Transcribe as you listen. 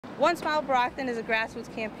OneSmile Brockton is a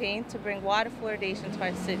grassroots campaign to bring water fluoridation to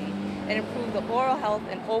our city and improve the oral health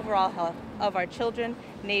and overall health of our children,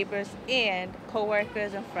 neighbors, and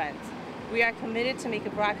co-workers and friends. We are committed to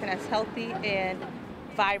making Brockton as healthy and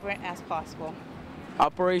vibrant as possible.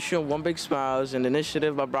 Operation One Big Smile is an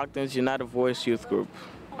initiative by Brockton's United Voice Youth Group.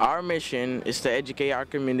 Our mission is to educate our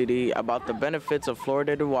community about the benefits of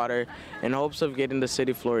fluoridated water in hopes of getting the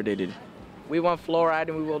city fluoridated. We want fluoride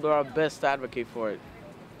and we will do our best to advocate for it.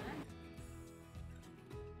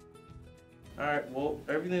 Alright, well,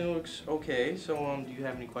 everything looks okay, so do you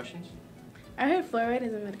have any questions? I heard fluoride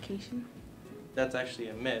is a medication. That's actually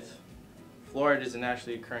a myth. Fluoride is a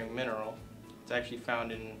naturally occurring mineral. It's actually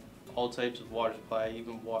found in all types of water supply,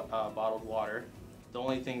 even bottled water. The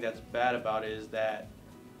only thing that's bad about it is that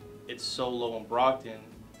it's so low in Brockton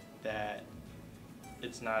that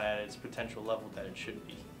it's not at its potential level that it should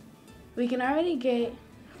be. We can already get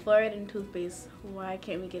fluoride in toothpaste. Why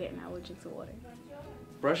can't we get it in our drinks of water?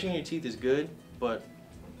 Brushing your teeth is good, but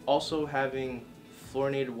also having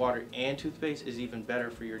fluorinated water and toothpaste is even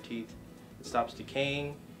better for your teeth. It stops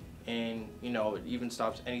decaying, and it even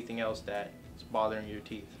stops anything else that's bothering your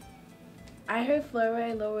teeth. I heard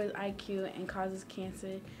fluoride lowers IQ and causes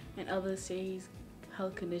cancer and other serious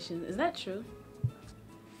health conditions. Is that true?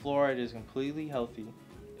 Fluoride is completely healthy.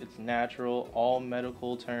 It's natural, all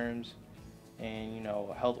medical terms, and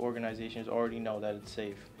health organizations already know that it's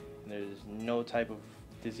safe. And there's no type of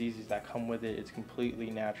diseases that come with it. It's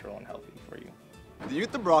completely natural and healthy for you. The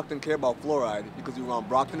youth of Brockton care about fluoride because we want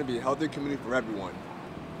Brockton to be a healthier community for everyone.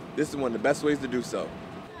 This is one of the best ways to do so.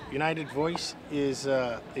 United Voice is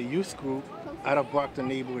a youth group out of Brockton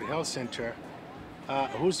Neighborhood Health Center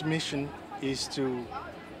whose mission is to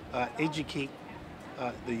educate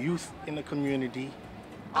the youth in the community.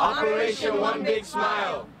 Operation One Big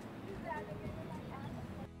Smile.